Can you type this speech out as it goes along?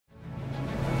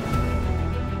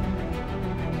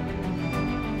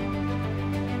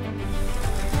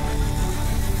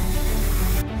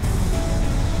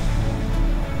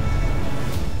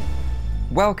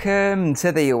Welcome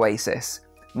to the Oasis.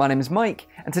 My name is Mike,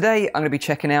 and today I'm going to be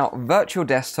checking out Virtual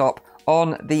Desktop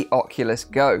on the Oculus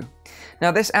Go.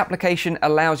 Now, this application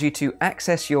allows you to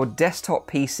access your desktop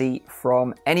PC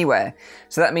from anywhere.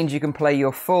 So that means you can play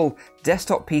your full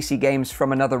desktop PC games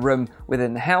from another room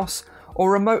within the house,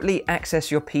 or remotely access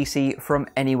your PC from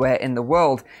anywhere in the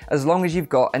world, as long as you've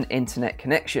got an internet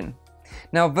connection.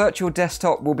 Now, Virtual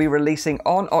Desktop will be releasing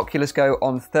on Oculus Go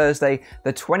on Thursday,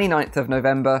 the 29th of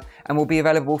November, and will be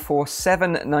available for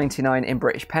 $7.99 in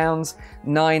British pounds,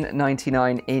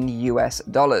 $9.99 in US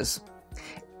dollars.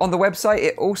 On the website,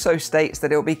 it also states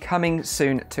that it will be coming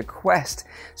soon to Quest,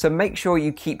 so make sure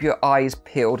you keep your eyes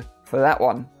peeled for that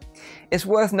one. It's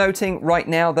worth noting right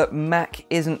now that Mac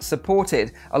isn't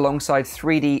supported alongside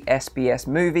 3D SBS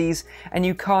movies, and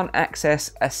you can't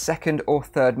access a second or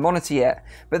third monitor yet,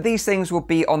 but these things will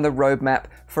be on the roadmap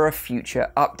for a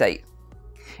future update.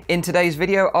 In today's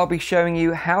video, I'll be showing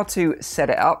you how to set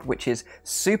it up, which is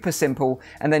super simple,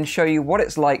 and then show you what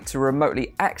it's like to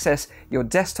remotely access your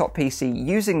desktop PC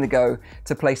using the Go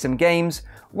to play some games,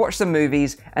 watch some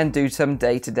movies, and do some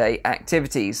day-to-day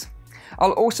activities.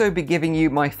 I'll also be giving you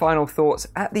my final thoughts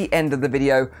at the end of the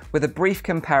video with a brief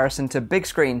comparison to big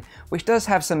screen, which does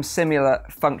have some similar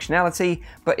functionality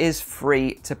but is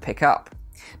free to pick up.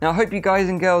 Now, I hope you guys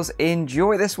and girls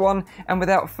enjoy this one, and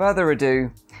without further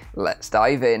ado, let's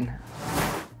dive in.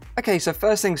 Okay, so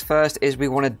first things first is we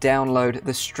want to download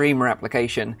the Streamer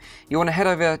application. You want to head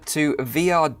over to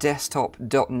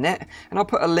vrdesktop.net, and I'll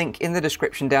put a link in the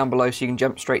description down below so you can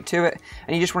jump straight to it,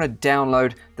 and you just want to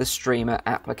download the Streamer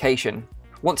application.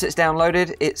 Once it's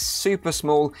downloaded, it's super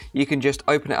small. You can just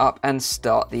open it up and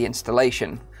start the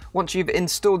installation. Once you've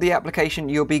installed the application,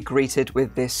 you'll be greeted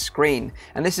with this screen,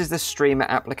 and this is the Streamer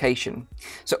application.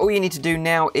 So all you need to do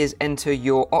now is enter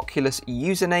your Oculus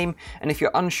username, and if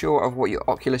you're unsure of what your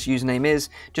Oculus username is,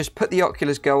 just put the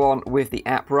Oculus Go on with the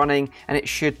app running, and it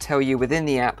should tell you within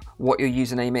the app what your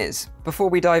username is. Before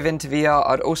we dive into VR,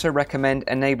 I'd also recommend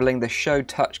enabling the Show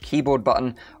Touch keyboard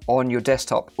button on your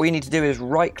desktop. All you need to do is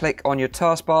right-click on your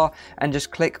taskbar and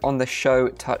just click on the Show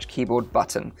Touch keyboard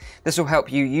button. This will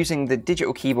help you using the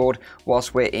digital keyboard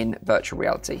whilst we're in virtual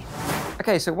reality.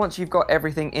 Okay, so once you've got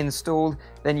everything installed,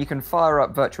 then you can fire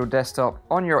up Virtual Desktop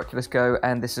on your Oculus Go,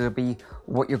 and this will be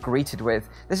what you're greeted with.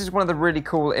 This is one of the really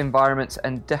cool environments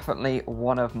and definitely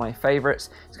one of my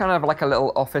favorites. It's kind of like a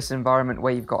little office environment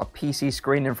where you've got a PC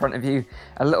screen in front of you,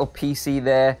 a little PC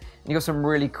there, and you've got some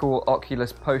really cool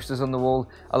Oculus posters on the wall,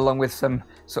 along with some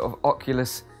sort of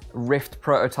Oculus Rift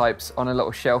prototypes on a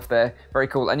little shelf there. Very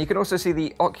cool. And you can also see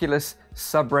the Oculus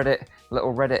subreddit,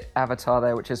 little Reddit avatar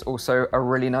there, which is also a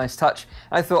really nice touch.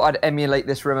 I thought I'd emulate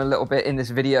this room a little bit in this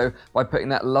video by putting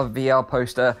that Love VR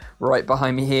poster right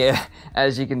behind me here,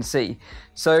 as you can see.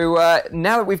 So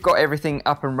now that we've got everything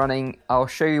up and running, I'll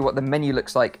show you what the menu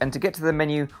looks like. And to get to the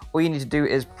menu, all you need to do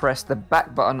is press the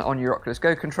back button on your Oculus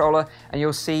Go controller, and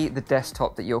you'll see the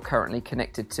desktop that you're currently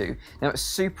connected to. Now, it's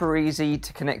super easy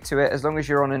to connect to it. As long as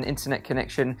you're on an internet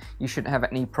connection, you shouldn't have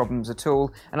any problems at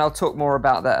all. And I'll talk more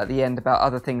about that at the end, about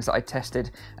other things that I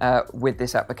tested with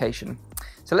this application.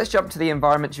 So let's jump to the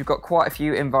environments. You've got quite a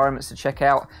few environments to check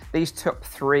out. These top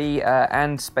three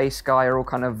and Space Sky are all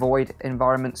kind of void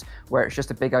environments where it's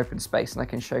just a big open space, and I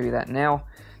can show you that now.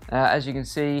 As you can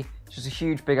see, just a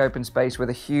huge big open space with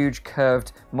a huge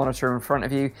curved monitor in front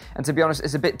of you, and to be honest,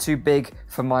 it's a bit too big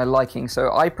for my liking,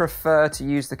 so I prefer to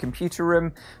use the computer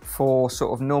room for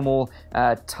sort of normal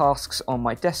tasks on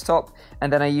my desktop,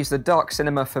 and then I use the dark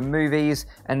cinema for movies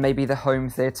and maybe the home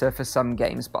theater for some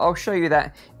games, but I'll show you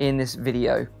that in this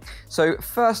video. So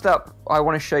first up, I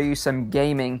want to show you some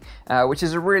gaming, which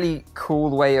is a really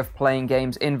cool way of playing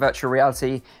games in virtual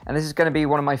reality, and this is going to be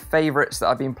one of my favorites that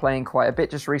I've been playing quite a bit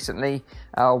just recently,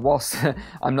 whilst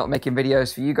I'm not making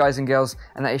videos for you guys and girls,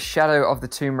 and that is Shadow of the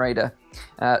Tomb Raider.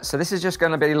 So this is just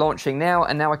going to be launching now,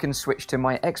 and now I can switch to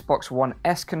my Xbox One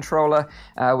S controller,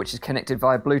 which is connected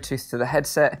via Bluetooth to the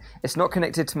headset. It's not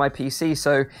connected to my PC,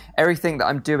 so everything that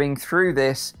I'm doing through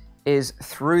this is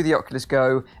through the Oculus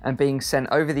Go and being sent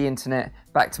over the internet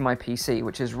back to my PC,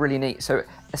 which is really neat. So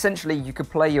essentially, you could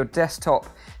play your desktop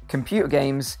computer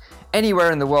games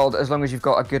anywhere in the world as long as you've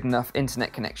got a good enough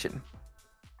internet connection.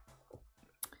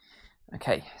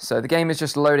 Okay, so the game is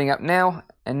just loading up now,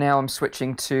 and now I'm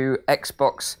switching to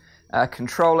Xbox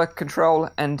control,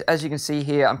 and as you can see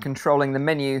here, I'm controlling the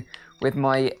menu with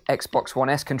my Xbox One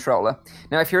S controller.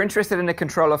 Now, if you're interested in a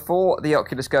controller for the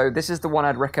Oculus Go, this is the one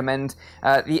I'd recommend.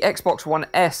 The Xbox One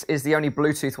S is the only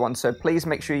Bluetooth one, so please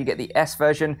make sure you get the S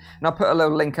version, and I'll put a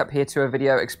little link up here to a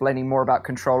video explaining more about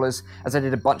controllers, as I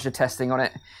did a bunch of testing on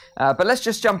it. But let's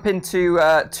just jump into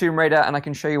Tomb Raider, and I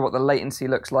can show you what the latency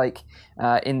looks like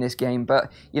in this game.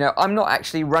 But, you know, I'm not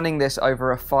actually running this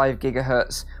over a 5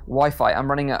 gigahertz Wi-Fi. I'm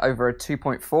running it over a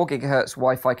 2.4 gigahertz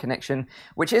Wi-Fi connection,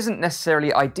 which isn't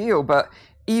necessarily ideal, but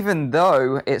even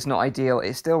though it's not ideal,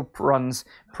 it still runs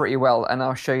pretty well, and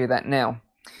I'll show you that now.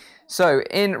 So,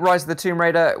 in Rise of the Tomb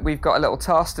Raider, we've got a little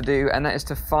task to do, and that is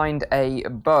to find a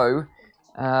bow,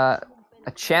 a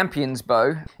champion's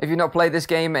bow. If you've not played this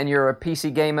game and you're a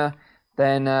PC gamer,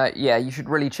 then yeah, you should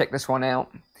really check this one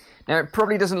out. Now, it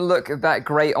probably doesn't look that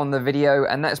great on the video,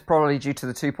 and that's probably due to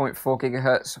the 2.4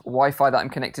 gigahertz Wi-Fi that I'm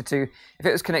connected to. If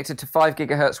it was connected to 5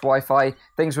 gigahertz Wi-Fi,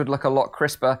 things would look a lot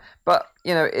crisper, but,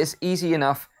 you know, it's easy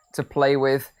enough to play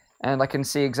with, and I can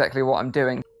see exactly what I'm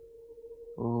doing.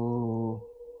 Ooh.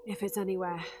 If it's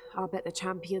anywhere, I'll bet the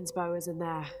champion's bow is in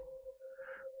there.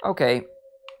 Okay,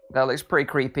 that looks pretty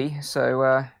creepy,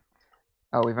 so,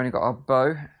 oh, we've only got our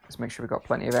bow. Let's make sure we've got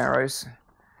plenty of arrows.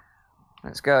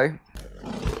 Let's go.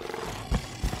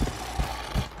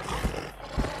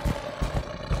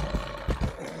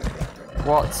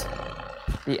 What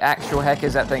the actual heck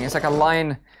is that thing? It's like a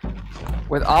lion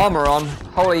with armor on.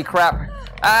 Holy crap.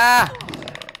 Ah!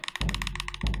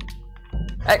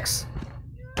 X.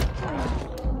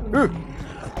 Ooh.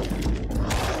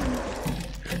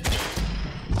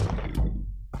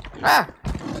 Ah!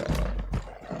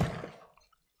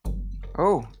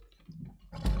 Oh.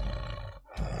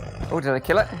 Oh, did I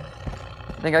kill it?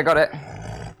 I think I got it.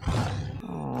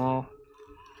 Oh.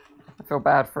 I feel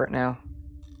bad for it now.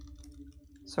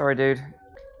 Sorry, dude.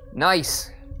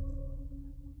 Nice!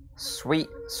 Sweet,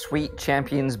 sweet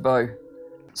champion's bow.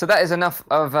 So that is enough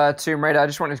of Tomb Raider. I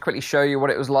just wanted to quickly show you what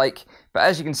it was like. But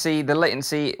as you can see, the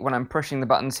latency when I'm pushing the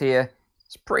buttons here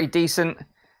is pretty decent.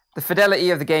 The fidelity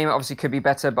of the game obviously could be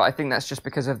better, but I think that's just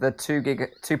because of the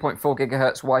 2.4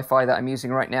 gigahertz Wi-Fi that I'm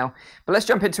using right now. But let's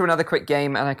jump into another quick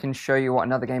game, and I can show you what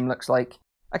another game looks like.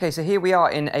 Okay, so here we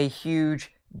are in a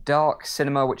huge dark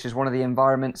cinema, which is one of the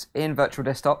environments in Virtual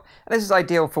Desktop, and this is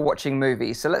ideal for watching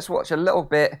movies. So let's watch a little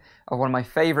bit of one of my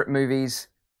favorite movies,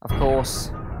 of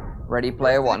course, Ready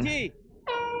Player One. Here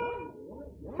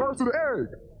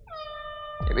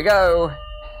we go.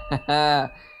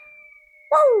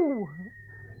 Woo!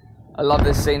 I love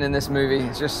this scene in this movie.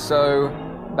 It's just so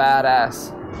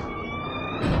badass.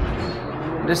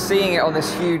 Just seeing it on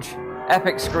this huge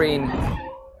epic screen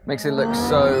makes it look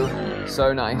so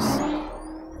nice.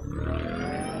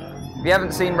 If you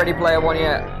haven't seen Ready Player One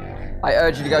yet, I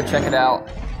urge you to go check it out.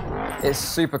 It's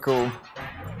super cool.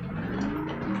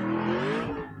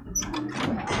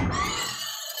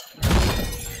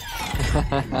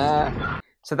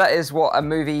 So that is what a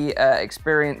movie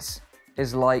experience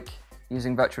is like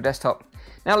using Virtual Desktop.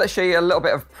 Now let's show you a little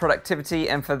bit of productivity,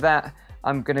 and for that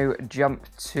I'm going to jump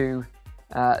to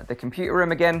the computer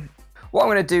room again. What I'm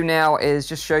going to do now is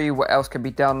just show you what else can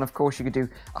be done. Of course, you could do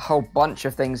a whole bunch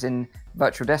of things in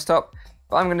Virtual Desktop,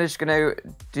 but I'm just going to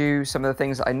do some of the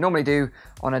things that I normally do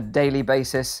on a daily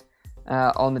basis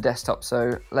on the desktop.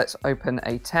 So let's open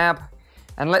a tab,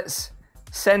 and let's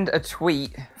send a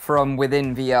tweet from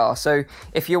within VR. So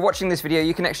if you're watching this video,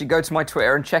 you can actually go to my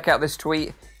Twitter and check out this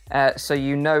tweet so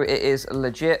you know it is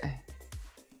legit.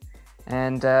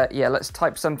 And yeah, let's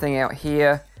type something out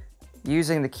here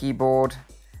using the keyboard,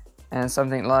 and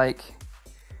something like,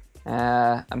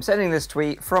 I'm sending this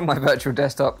tweet from my Virtual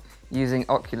Desktop using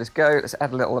Oculus Go. Let's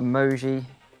add a little emoji,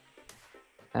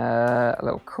 a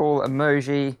little cool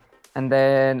emoji, and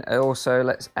then also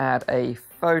let's add a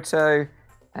photo,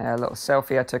 a little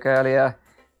selfie I took earlier,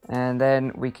 and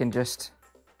then we can just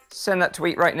send that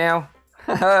tweet right now.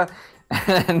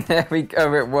 And there we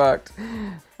go, it worked.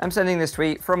 I'm sending this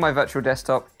tweet from my Virtual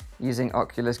Desktop using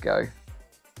Oculus Go.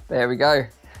 There we go.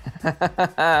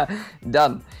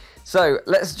 Done. So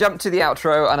let's jump to the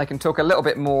outro, and I can talk a little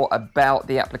bit more about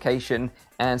the application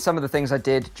and some of the things I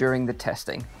did during the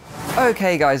testing.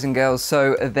 Okay guys and girls,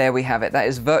 so there we have it. That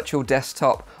is Virtual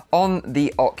Desktop on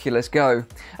the Oculus Go.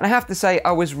 And I have to say,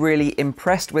 I was really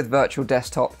impressed with Virtual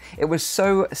Desktop. It was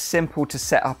so simple to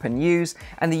set up and use,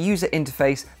 and the user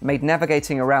interface made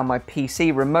navigating around my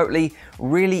PC remotely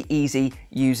really easy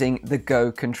using the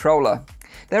Go controller.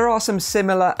 There are some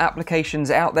similar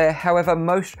applications out there, however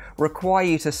most require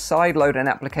you to sideload an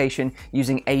application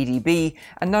using ADB,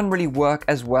 and none really work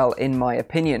as well in my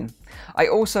opinion. I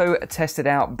also tested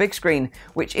out Big Screen,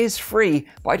 which is free,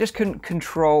 but I just couldn't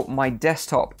control my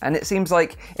desktop, and it seems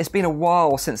like it's been a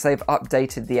while since they've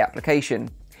updated the application.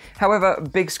 However,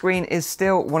 Big Screen is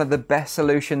still one of the best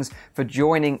solutions for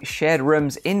joining shared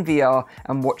rooms in VR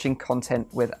and watching content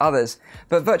with others,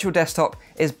 but Virtual Desktop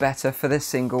is better for the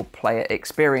single player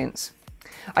experience.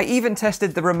 I even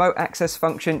tested the remote access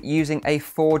function using a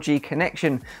 4G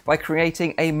connection by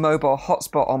creating a mobile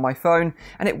hotspot on my phone,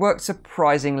 and it worked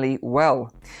surprisingly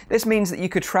well. This means that you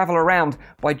could travel around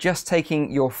by just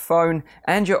taking your phone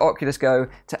and your Oculus Go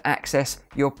to access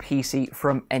your PC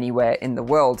from anywhere in the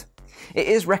world. It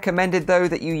is recommended though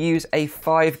that you use a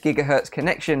 5 GHz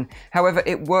connection, however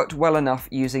it worked well enough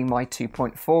using my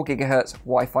 2.4 GHz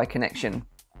Wi-Fi connection.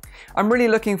 I'm really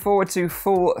looking forward to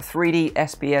full 3D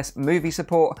SPS movie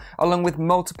support along with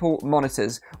multiple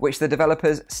monitors, which the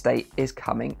developers state is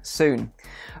coming soon.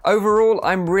 Overall,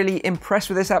 I'm really impressed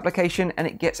with this application and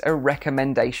it gets a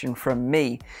recommendation from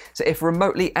me. So if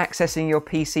remotely accessing your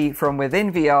PC from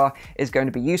within VR is going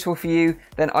to be useful for you,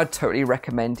 then I'd totally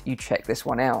recommend you check this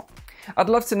one out. I'd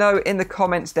love to know in the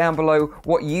comments down below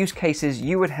what use cases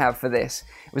you would have for this.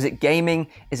 Was it gaming,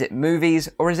 is it movies,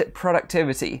 or is it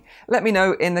productivity? Let me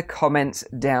know in the comments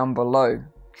down below.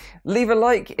 Leave a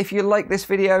like if you like this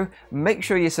video, make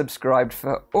sure you're subscribed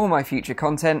for all my future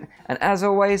content, and as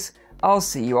always, I'll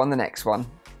see you on the next one.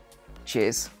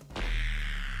 Cheers.